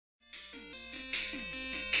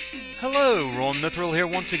Hello, Roland Mithril here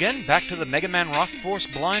once again, back to the Mega Man Rock Force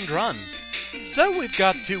Blind Run. So we've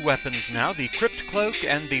got two weapons now, the Crypt Cloak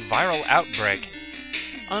and the Viral Outbreak.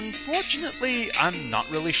 Unfortunately, I'm not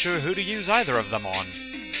really sure who to use either of them on.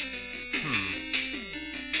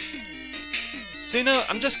 So you know,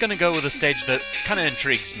 I'm just gonna go with a stage that kinda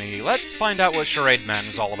intrigues me. Let's find out what Charade Man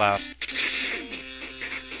is all about.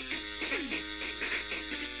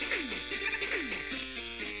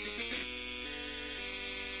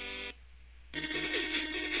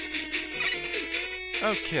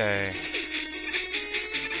 Okay.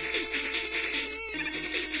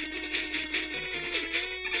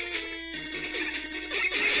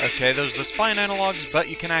 Okay, those are the spine analogs, but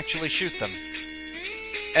you can actually shoot them.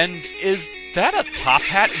 And is that a Top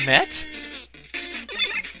Hat Met?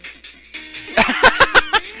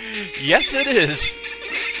 Yes, it is.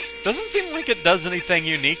 Doesn't seem like it does anything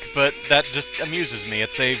unique, but that just amuses me.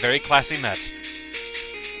 It's a very classy Met.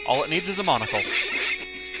 All it needs is a monocle.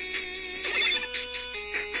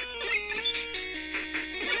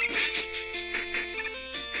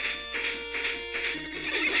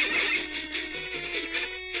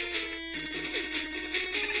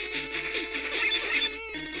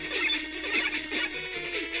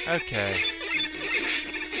 Okay.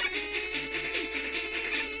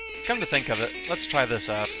 Come to think of it, let's try this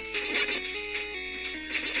out.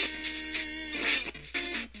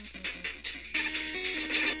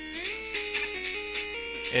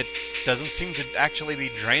 It doesn't seem to actually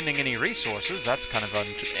be draining any resources. That's kind of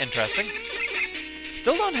interesting.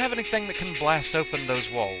 Still don't have anything that can blast open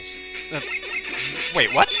those walls.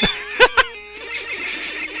 Wait, what?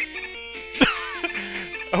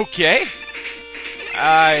 Okay.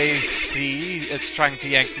 I see. It's trying to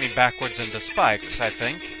yank me backwards into spikes, I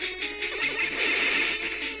think.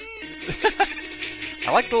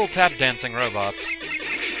 I like the little tap dancing robots.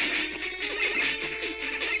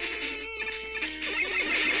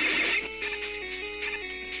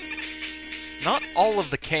 Not all of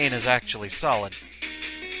the cane is actually solid.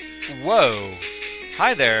 Whoa.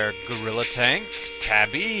 Hi there, Gorilla Tank,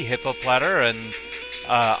 Tabby, Hippo Platter, and,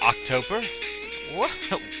 October. What?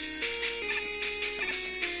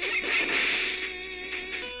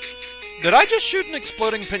 Did I just shoot an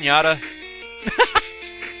exploding piñata?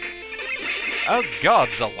 Oh god,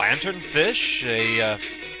 it's a lanternfish, a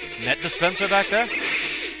net dispenser back there?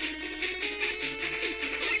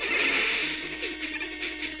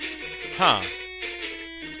 Huh.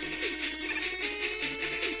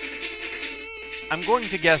 I'm going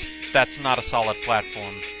to guess that's not a solid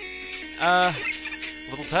platform.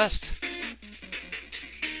 Little test.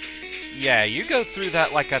 Yeah, you go through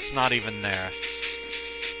that like that's not even there.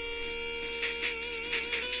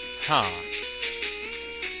 Huh.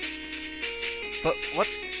 But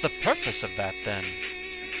what's the purpose of that, then?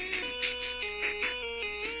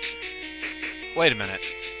 Wait a minute.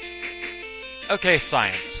 Okay,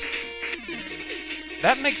 science.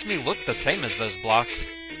 That makes me look the same as those blocks.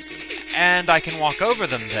 And I can walk over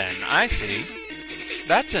them then. I see.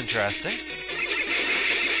 That's interesting.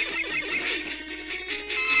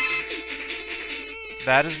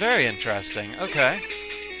 That is very interesting. Okay.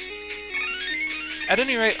 At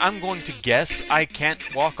any rate, I'm going to guess I can't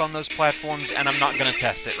walk on those platforms, and I'm not going to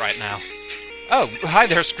test it right now. Oh, hi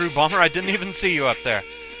there, Screw Bomber. I didn't even see you up there.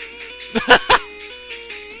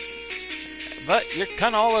 But you're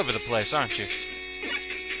kind of all over the place, aren't you?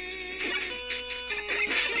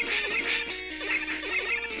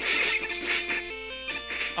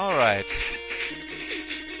 Alright.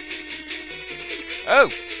 Oh!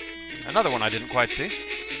 Another one I didn't quite see.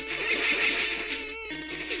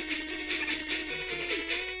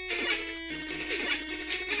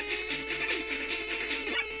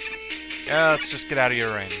 Yeah, let's just get out of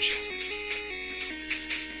your range.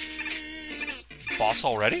 Boss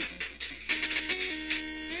already?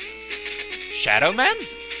 Shadow Man?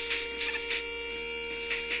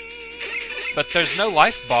 But there's no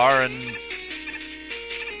life bar and...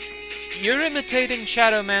 You're imitating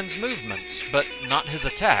Shadow Man's movements, but not his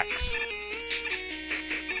attacks.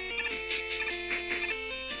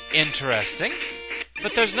 Interesting.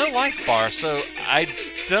 But there's no life bar, so I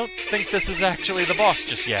don't think this is actually the boss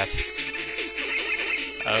just yet.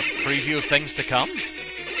 A preview of things to come?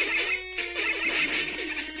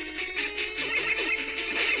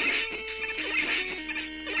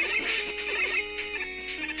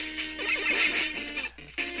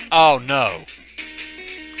 Oh no.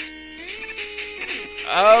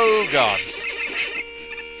 Oh gods.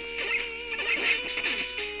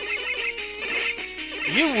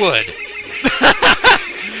 You would.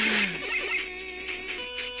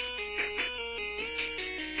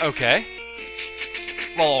 Okay.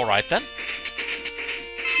 Well, alright then.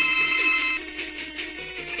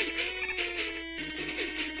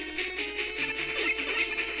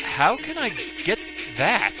 how can I get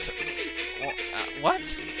that?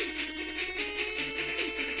 What?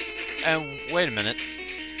 And wait a minute.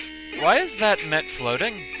 Why is that net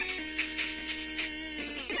floating?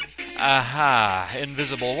 Aha,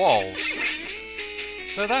 invisible walls.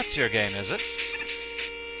 So that's your game, is it?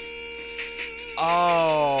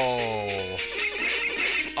 Oh.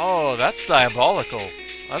 Oh, that's diabolical.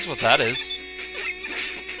 That's what that is.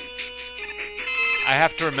 I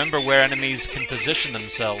have to remember where enemies can position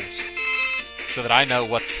themselves, so that I know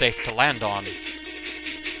what's safe to land on.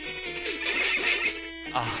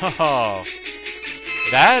 Oh.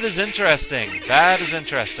 That is interesting. That is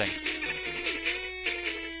interesting.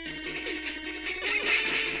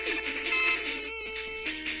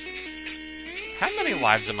 How many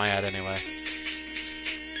lives am I at, anyway?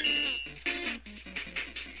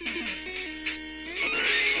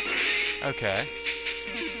 Okay.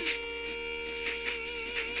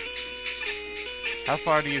 How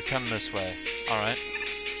far do you come this way? Alright.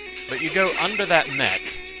 But you go under that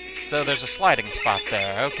net, so there's a sliding spot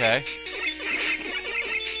there. Okay.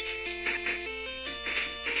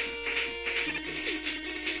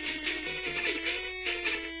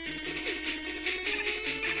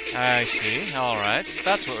 I see. Alright.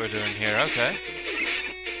 That's what we're doing here. Okay.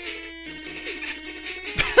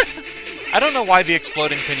 I don't know why the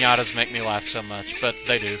exploding piñatas make me laugh so much, but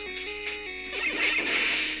they do.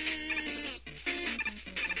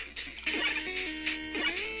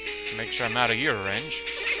 Make sure I'm out of your range.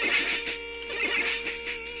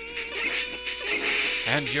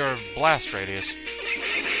 And your blast radius.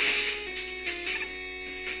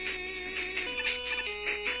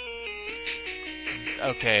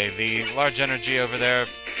 Okay, the large energy over there,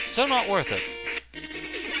 so not worth it.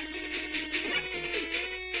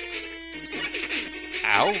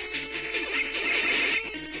 Ow.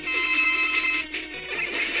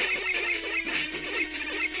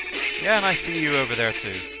 Yeah, and I see you over there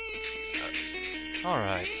too.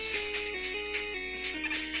 Alright.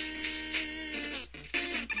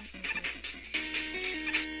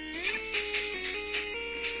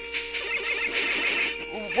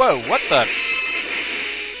 Whoa, what the?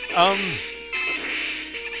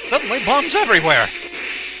 Suddenly bombs everywhere!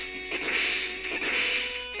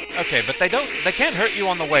 Okay, but they can't hurt you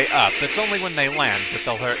on the way up. It's only when they land that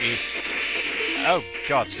they'll hurt you. Oh,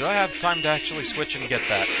 gods, do I have time to actually switch and get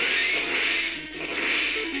that?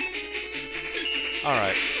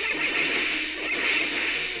 Alright.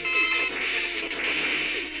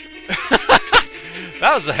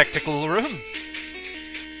 That was a hectic little room.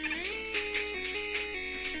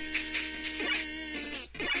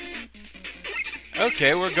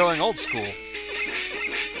 Okay, we're going old school.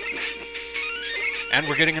 And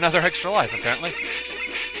we're getting another extra life, apparently.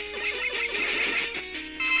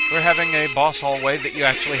 We're having a boss hallway that you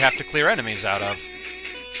actually have to clear enemies out of.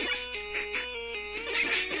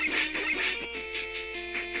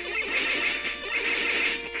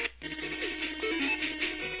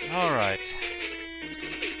 Alright.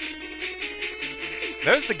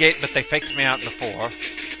 There's the gate, but they faked me out before.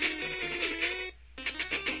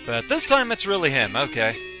 But this time it's really him,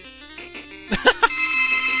 okay.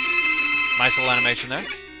 Nice little animation there.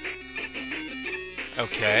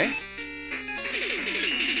 Okay.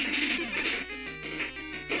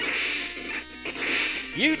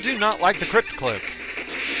 You do not like the Crypt Cloak.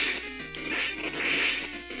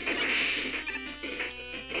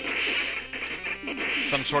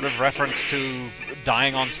 Some sort of reference to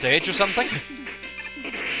dying on stage or something?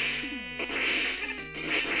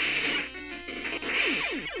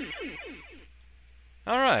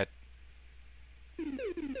 Alright.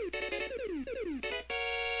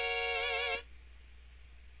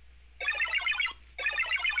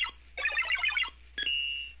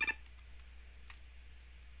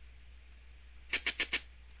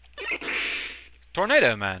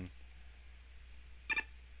 Tornado Man.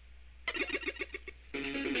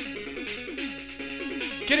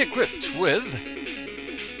 Get equipped with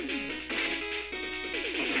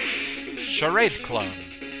Charade Clone.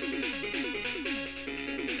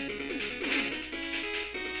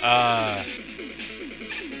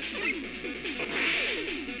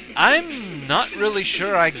 I'm not really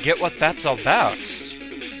sure I get what that's about.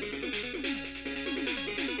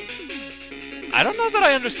 I don't know that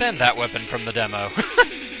I understand that weapon from the demo.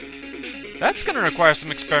 That's gonna require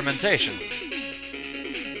some experimentation.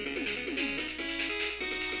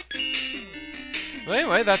 But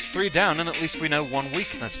anyway, that's 3 down, and at least we know one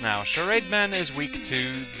weakness now. Charade Man is weak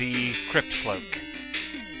to the Crypt Cloak.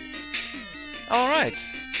 Alright.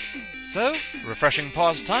 So, refreshing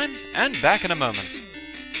pause time, and back in a moment.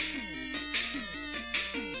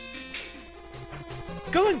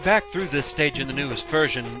 Going back through this stage in the newest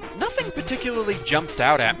version, nothing particularly jumped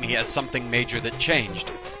out at me as something major that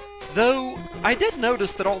changed. Though, I did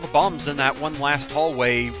notice that all the bombs in that one last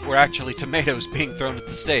hallway were actually tomatoes being thrown at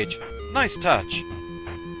the stage. Nice touch.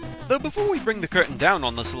 Though before we bring the curtain down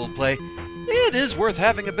on this little play, it is worth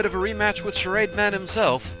having a bit of a rematch with Charade Man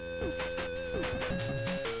himself.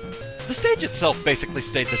 The stage itself basically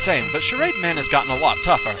stayed the same, but Charade Man has gotten a lot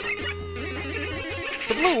tougher.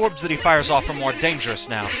 The blue orbs that he fires off are more dangerous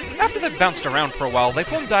now. After they've bounced around for a while, they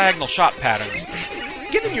form diagonal shot patterns,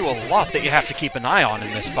 giving you a lot that you have to keep an eye on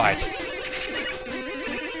in this fight.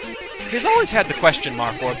 He's always had the question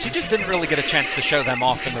mark orbs, he just didn't really get a chance to show them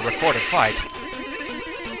off in the recorded fight.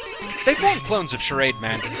 They form clones of Charade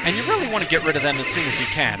Man, and you really want to get rid of them as soon as you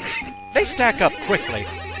can. They stack up quickly,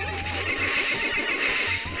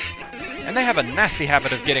 and they have a nasty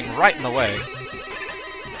habit of getting right in the way.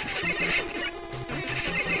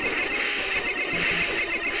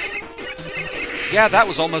 Yeah, that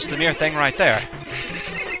was almost a near thing right there.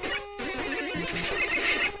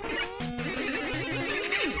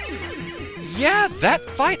 Yeah, that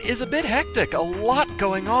fight is a bit hectic. A lot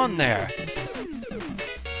going on there.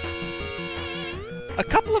 A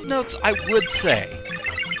couple of notes I would say.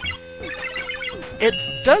 It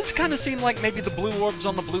does kind of seem like maybe the blue orbs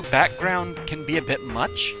on the blue background can be a bit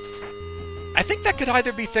much. I think that could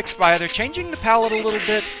either be fixed by either changing the palette a little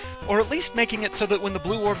bit, or at least making it so that when the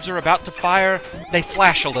blue orbs are about to fire, they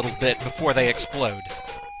flash a little bit before they explode.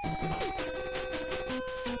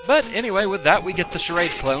 But anyway, with that we get the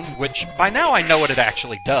Charade clone, which by now I know what it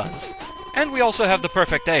actually does. And we also have the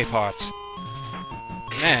perfect A parts.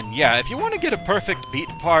 Man, yeah, if you want to get a perfect beat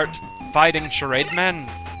part fighting Charade Man,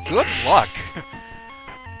 good luck.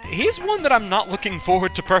 He's one that I'm not looking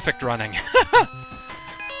forward to perfect running.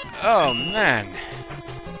 Oh man.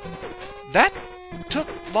 That took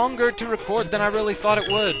longer to record than I really thought it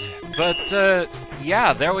would. But,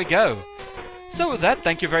 yeah, there we go. So with that,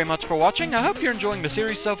 thank you very much for watching. I hope you're enjoying the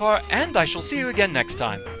series so far, and I shall see you again next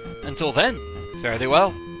time. Until then, fare thee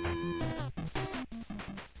well.